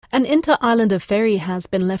An Interislander ferry has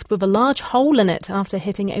been left with a large hole in it after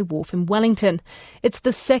hitting a wharf in Wellington. It's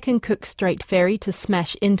the second Cook Strait ferry to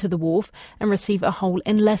smash into the wharf and receive a hole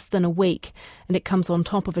in less than a week. And it comes on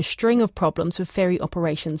top of a string of problems with ferry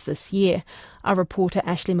operations this year. Our reporter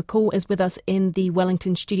Ashleigh McCaull is with us in the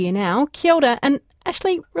Wellington studio now. Kia ora. And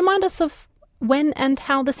Ashleigh, remind us of when and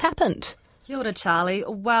how this happened. Kia ora, Charlie.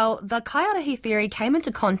 Well, the Kaiarahi ferry came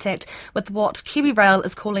into contact with what Kiwi Rail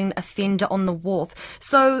is calling a fender on the wharf.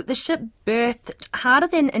 So the ship berthed harder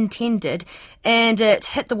than intended and it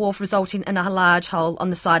hit the wharf, resulting in a large hole on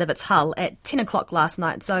the side of its hull at 10 o'clock last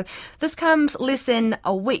night. So this comes less than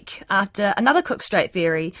a week after another Cook Strait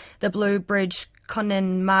ferry, the Blue Bridge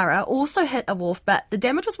Connemara, also hit a wharf, but the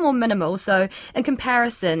damage was more minimal. So in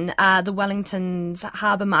comparison, the Wellington's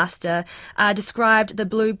harbour master described the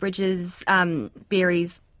Blue Bridge's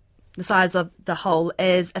ferries, the size of the hole,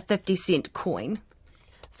 as a 50-cent coin.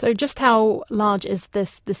 So just how large is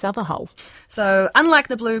this other hole? So unlike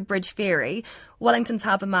the Blue Bridge ferry, Wellington's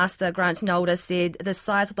harbour master Grant Nolder said the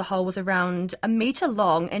size of the hole was around a metre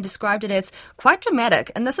long and described it as quite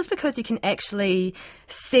dramatic. And this is because you can actually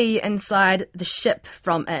see inside the ship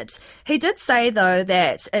from it. He did say, though,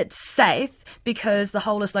 that it's safe because the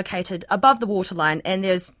hole is located above the waterline and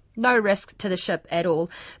there's no risk to the ship at all.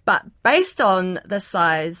 But based on the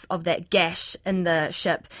size of that gash in the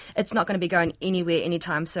ship, it's not going to be going anywhere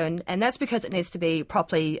anytime soon. And that's because it needs to be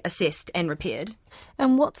properly assessed and repaired.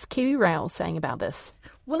 And what's Kiwi Rail saying about this?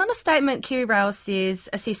 Well, in a statement, Kiwi Rail says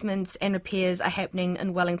assessments and repairs are happening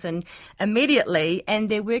in Wellington immediately, and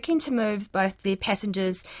they're working to move both their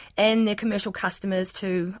passengers and their commercial customers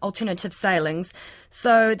to alternative sailings.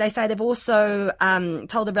 So they say they've also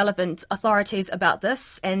told the relevant authorities about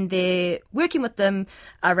this, and they're working with them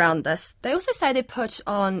around this. They also say they put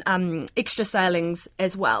on extra sailings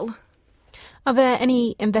as well. Are there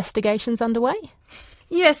any investigations underway?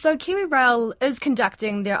 Yeah, so Kiwi Rail is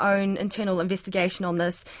conducting their own internal investigation on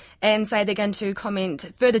this and say they're going to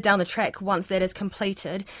comment further down the track once that is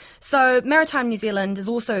completed. So Maritime New Zealand is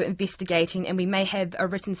also investigating, and we may have a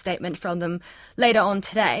written statement from them later on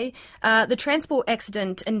today. The Transport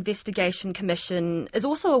Accident Investigation Commission is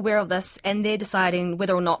also aware of this, and they're deciding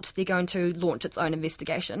whether or not they're going to launch its own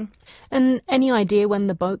investigation. And any idea when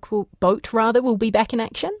the boat will be back in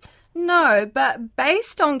action? No, but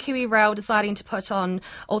based on Kiwi Rail deciding to put on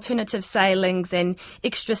alternative sailings and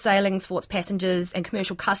extra sailings for its passengers and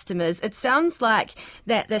commercial customers, it sounds like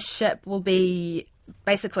that this ship will be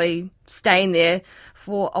basically staying there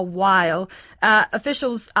for a while.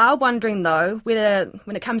 Officials are wondering, though, whether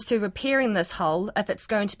when it comes to repairing this hull, if it's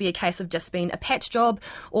going to be a case of just being a patch job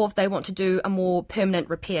or if they want to do a more permanent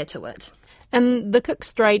repair to it. And the Cook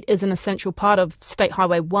Strait is an essential part of State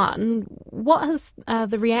Highway 1. What has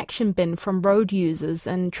the reaction been from road users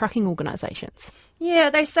and trucking organisations? Yeah,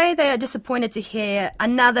 they say they are disappointed to hear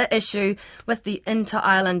another issue with the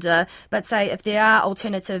Interislander, but say if there are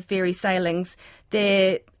alternative ferry sailings,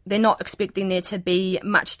 they're not expecting there to be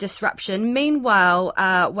much disruption. Meanwhile,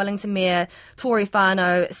 Wellington Mayor Tory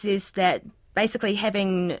Whanau says that basically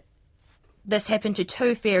having this happened to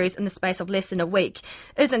two ferries in the space of less than a week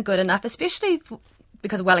isn't good enough, especially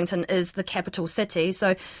because Wellington is the capital city.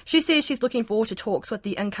 So she says she's looking forward to talks with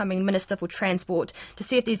the incoming Minister for Transport to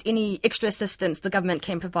see if there's any extra assistance the government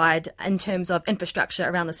can provide in terms of infrastructure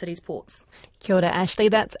around the city's ports. Kia ora, Ashleigh.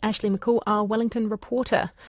 That's Ashleigh McCaull, our Wellington reporter.